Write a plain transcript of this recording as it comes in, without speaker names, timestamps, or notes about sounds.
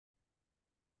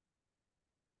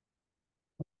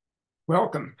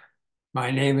Welcome.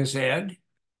 My name is Ed.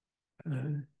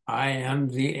 I am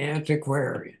the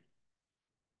antiquarian.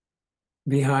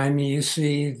 Behind me, you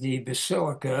see the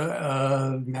Basilica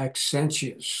of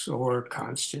Maxentius, or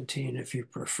Constantine, if you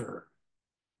prefer.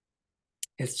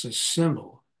 It's a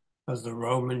symbol of the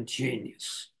Roman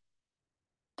genius.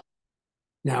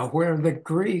 Now, where the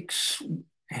Greeks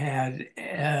had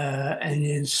an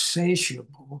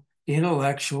insatiable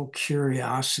intellectual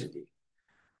curiosity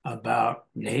about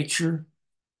nature,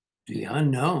 the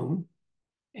unknown,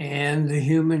 and the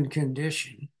human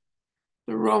condition,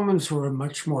 the Romans were a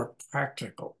much more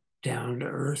practical,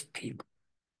 down-to-earth people.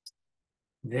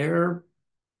 Their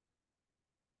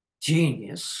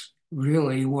genius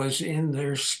really was in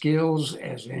their skills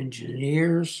as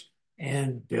engineers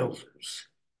and builders.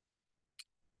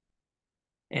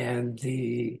 And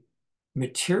the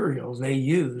material they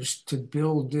used to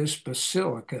build this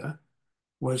basilica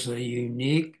was a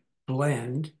unique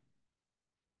blend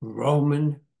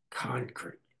Roman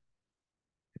concrete.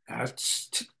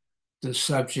 That's the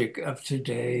subject of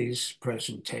today's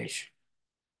presentation.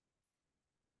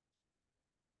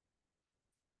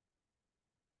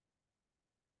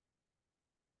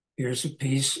 Here's a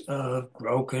piece of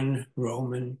broken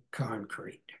Roman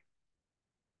concrete,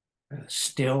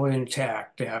 still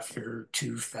intact after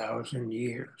 2,000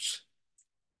 years.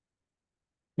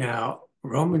 Now,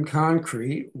 Roman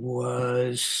concrete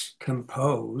was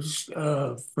composed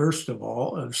of, first of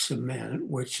all, of cement,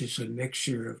 which is a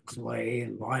mixture of clay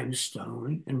and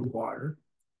limestone and water.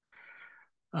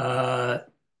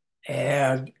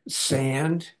 Add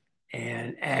sand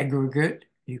and aggregate.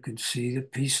 You can see the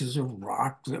pieces of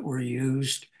rock that were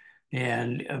used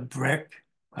and a brick,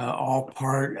 all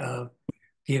part of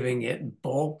giving it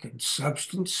bulk and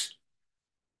substance,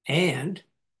 and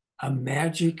a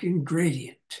magic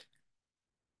ingredient,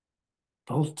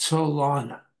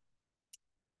 pozzolana.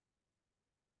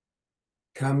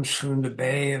 Comes from the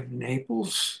Bay of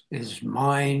Naples, is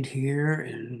mined here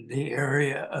in the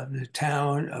area of the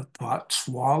town of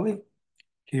Pozzuoli.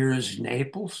 Here is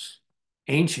Naples,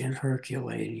 ancient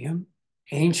Herculaneum,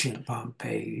 ancient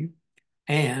Pompeii,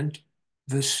 and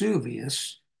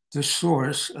Vesuvius, the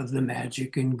source of the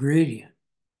magic ingredient.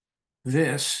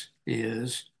 This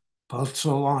is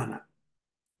pozzolana.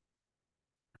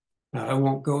 Now, I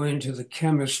won't go into the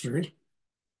chemistry,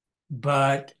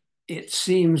 but it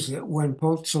seems that when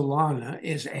pozzolana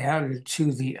is added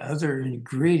to the other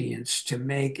ingredients to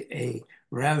make a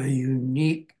rather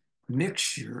unique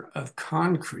mixture of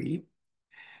concrete,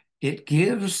 it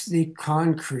gives the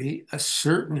concrete a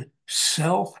certain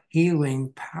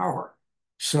self-healing power,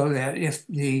 so that if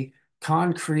the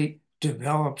concrete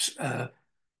develops a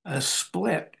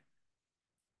split,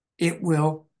 it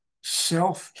will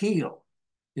self-heal.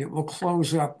 It will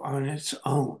close up on its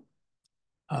own.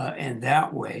 And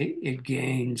that way it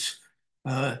gains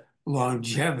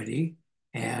longevity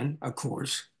and, of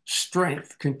course,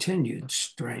 strength, continued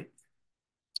strength.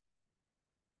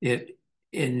 It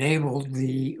enabled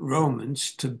the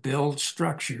Romans to build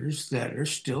structures that are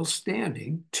still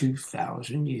standing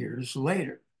 2,000 years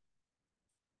later.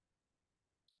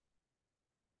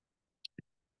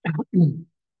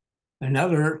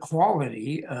 Another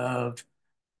quality of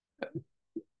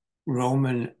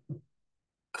Roman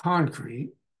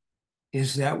concrete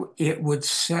is that it would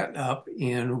set up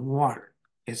in water.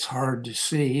 It's hard to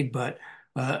see, but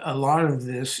a lot of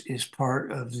this is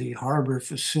part of the harbor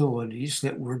facilities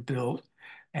that were built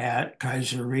at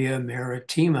Caesarea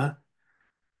Maritima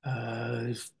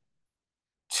 2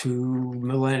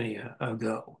 millennia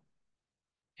ago.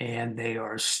 And they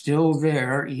are still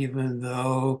there, even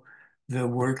though the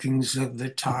workings of the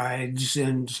tides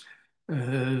and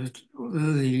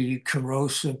the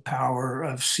corrosive power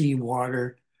of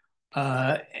seawater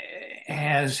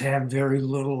has had very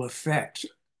little effect.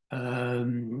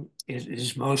 It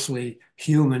is mostly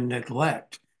human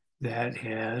neglect that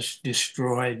has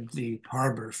destroyed the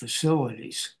harbor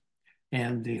facilities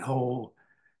and the whole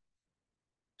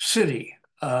city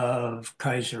of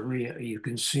Caesarea. You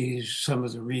can see some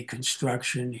of the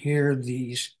reconstruction here.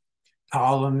 These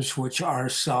columns, which are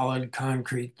solid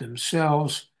concrete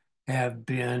themselves, have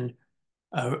been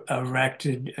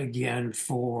erected again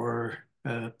for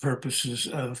purposes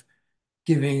of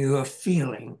giving you a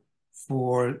feeling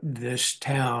for this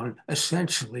town,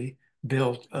 essentially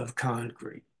built of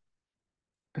concrete.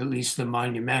 At least the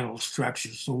monumental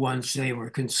structures, the ones they were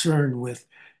concerned with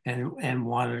and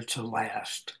wanted to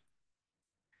last.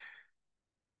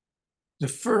 The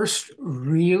first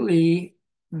really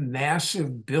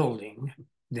massive building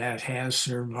that has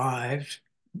survived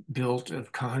built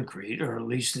of concrete, or at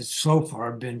least it's so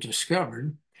far been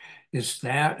discovered, is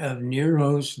that of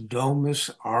Nero's Domus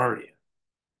Aurea.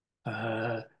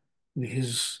 uh,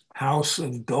 his house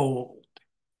of gold.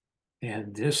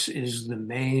 And this is the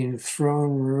main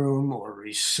throne room or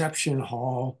reception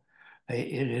hall.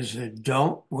 It is a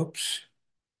dome. Whoops.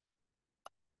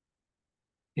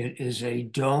 It is a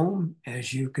dome,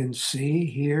 as you can see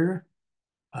here,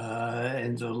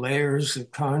 and the layers of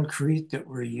concrete that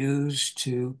were used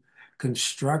to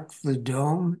construct the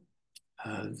dome,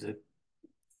 the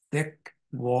thick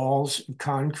walls of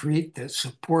concrete that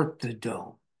support the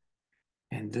dome.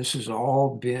 And this has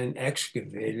all been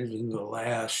excavated in the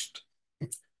last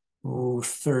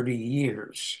 30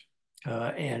 years,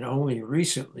 and only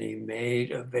recently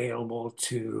made available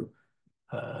to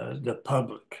the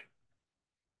public.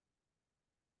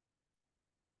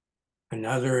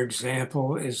 Another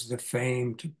example is the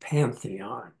famed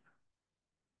Pantheon,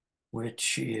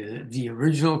 which is the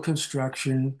original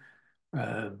construction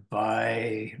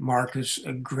by Marcus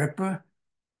Agrippa,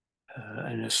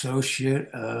 an associate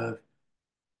of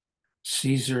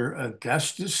Caesar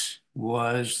Augustus,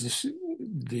 was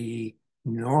the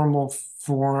normal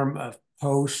form of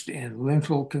post and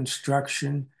lintel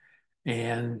construction,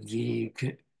 and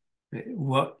it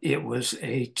was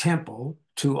a temple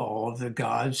to all of the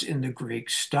gods in the Greek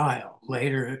style.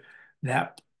 Later,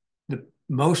 that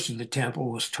most of the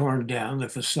temple was torn down, the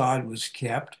facade was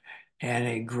kept, and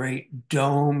a great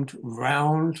domed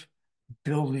round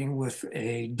building with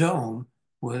a dome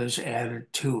was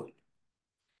added to it.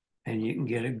 And you can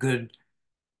get a good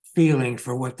feeling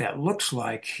for what that looks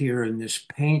like here in this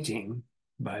painting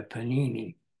by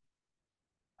Panini.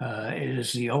 It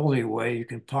is the only way you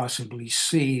can possibly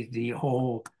see the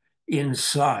whole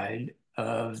inside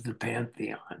of the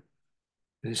Pantheon.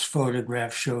 This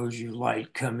photograph shows you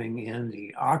light coming in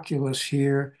the oculus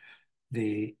here,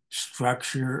 the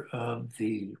structure of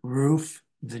the roof,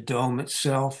 the dome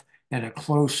itself, and a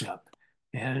close-up,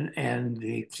 and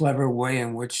the clever way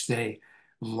in which they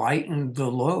lightened the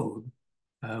load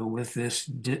with this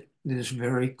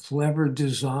very clever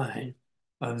design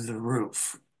of the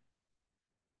roof.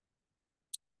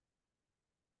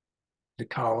 The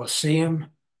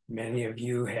Colosseum. Many of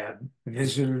you have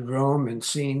visited Rome and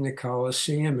seen the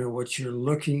Colosseum, and what you're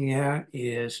looking at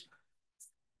is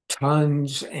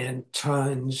tons and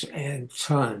tons and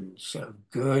tons of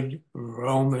good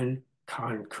Roman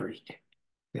concrete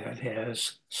that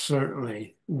has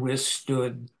certainly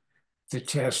withstood the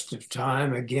test of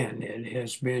time. Again, it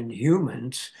has been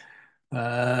humans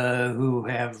who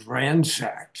have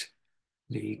ransacked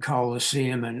the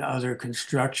Colosseum and other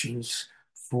constructions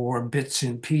for bits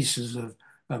and pieces of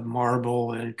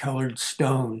marble and colored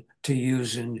stone to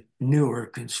use in newer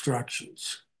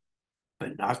constructions,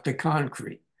 but not the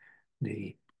concrete.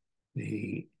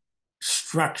 The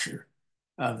structure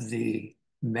of the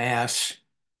mass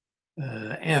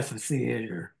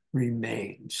amphitheater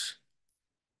remains.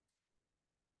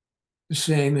 The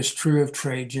same is true of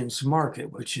Trajan's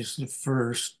Market, which is the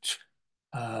first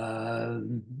uh,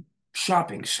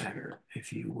 shopping center,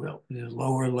 if you will. The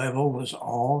lower level was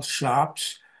all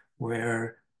shops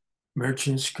where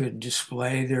merchants could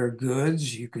display their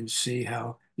goods. You can see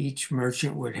how each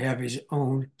merchant would have his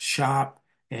own shop,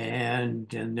 and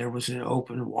then there was an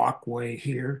open walkway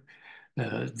here.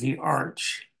 The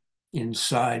arch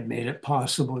inside made it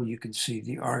possible. You can see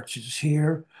the arches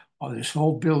here. This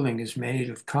whole building is made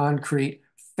of concrete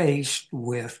faced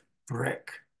with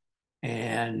brick,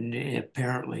 and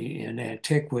apparently in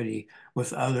antiquity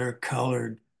with other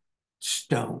colored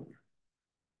stone.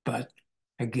 But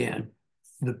again,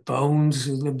 the bones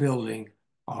of the building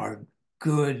are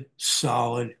good,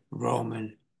 solid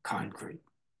Roman concrete.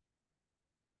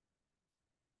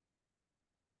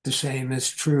 The same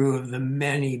is true of the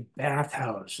many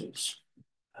bathhouses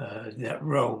that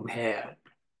Rome had.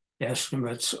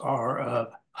 Estimates are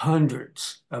of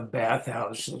hundreds of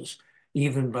bathhouses,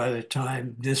 even by the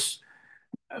time this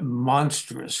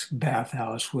monstrous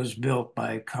bathhouse was built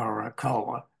by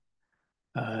Caracalla.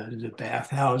 The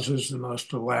bathhouses, the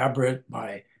most elaborate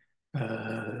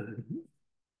uh,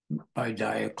 by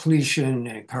Diocletian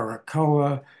and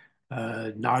Caracalla,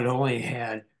 not only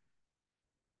had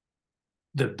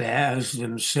the baths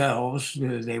themselves,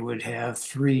 they would have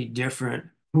three different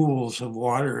pools of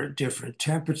water at different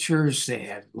temperatures. They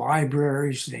had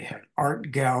libraries, they had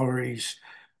art galleries,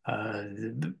 uh,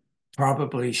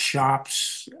 probably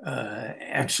shops,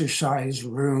 exercise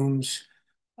rooms,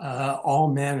 all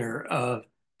manner of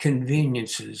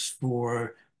conveniences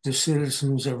for the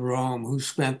citizens of Rome who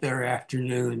spent their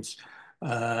afternoons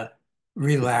uh,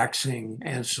 relaxing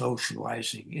and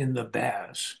socializing in the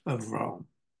baths of Rome.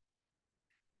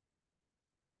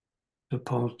 The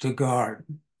Ponte de Garde,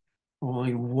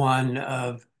 only one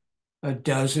of a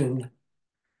dozen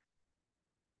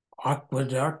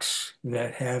aqueducts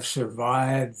that have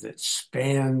survived that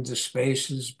span the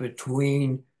spaces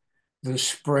between the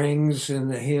springs in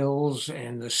the hills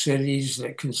and the cities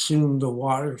that consume the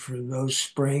water from those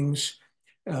springs,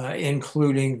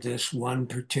 including this one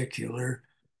particular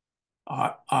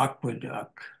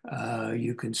aqueduct.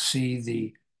 You can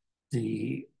see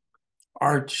the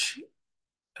arch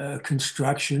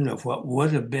construction of what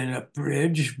would have been a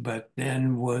bridge, but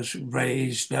then was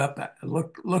raised up.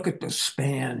 Look at the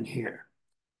span here.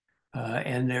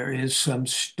 And there is some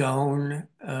stone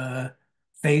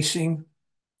facing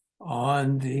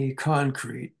on the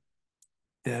concrete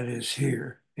that is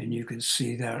here. And you can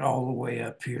see that all the way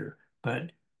up here.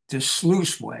 But the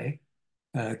sluiceway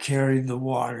carried the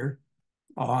water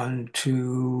on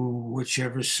to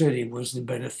whichever city was the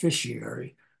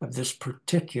beneficiary of this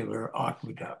particular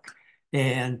aqueduct.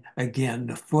 And again,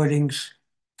 the footings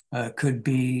could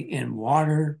be in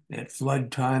water. At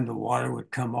flood time, the water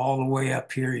would come all the way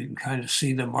up here. You can kind of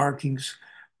see the markings.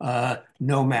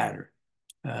 No matter.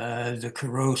 The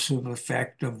corrosive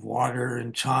effect of water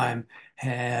and time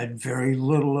had very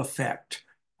little effect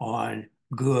on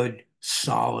good,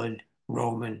 solid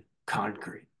Roman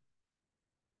concrete.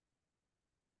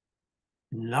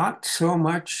 Not so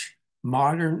much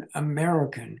modern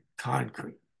American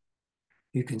concrete.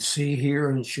 You can see here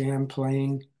in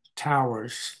Champlain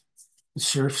Towers,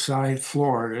 Surfside,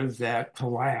 Florida, that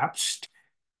collapsed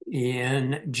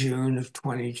in June of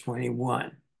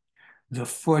 2021. The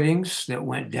footings that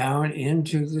went down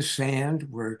into the sand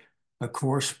were, of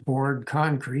course, poured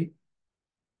concrete,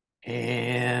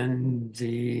 and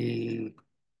the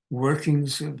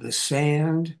workings of the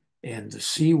sand and the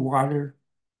seawater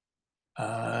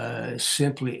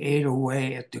simply ate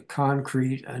away at the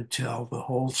concrete until the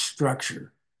whole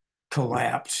structure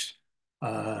collapsed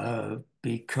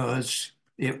because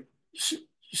it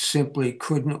simply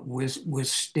couldn't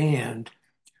withstand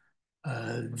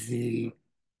the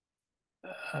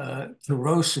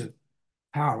corrosive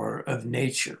power of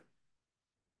nature.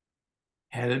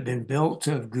 Had it been built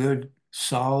of good,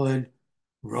 solid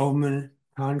Roman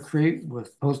concrete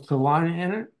with pozzolan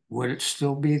in it, would it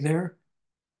still be there?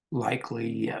 Likely,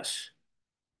 yes.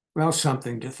 Well,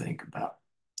 something to think about.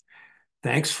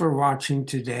 Thanks for watching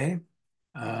today.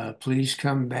 Please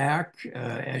come back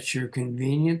at your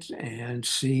convenience and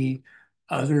see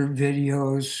other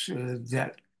videos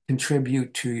that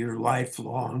contribute to your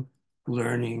lifelong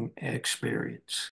learning experience.